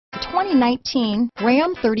2019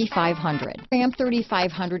 Ram 3500. Ram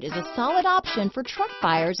 3500 is a solid option for truck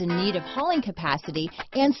buyers in need of hauling capacity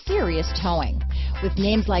and serious towing. With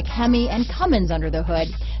names like Hemi and Cummins under the hood,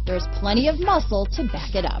 there's plenty of muscle to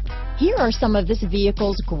back it up. Here are some of this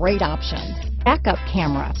vehicle's great options: backup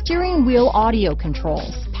camera, steering wheel audio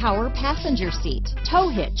controls, power passenger seat, tow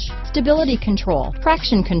hitch, stability control,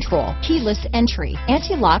 traction control, keyless entry,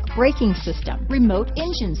 anti-lock braking system, remote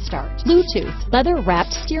engine start, Bluetooth,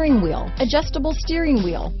 leather-wrapped steering wheel, adjustable steering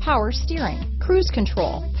wheel, power steering, cruise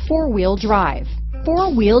control, four-wheel drive,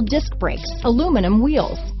 four-wheel disc brakes, aluminum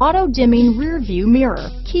wheels, auto-dimming rear-view mirror,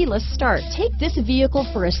 keyless start. Take this vehicle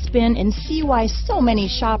for a spin and see why so many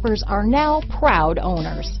shoppers are now proud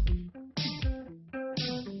owners.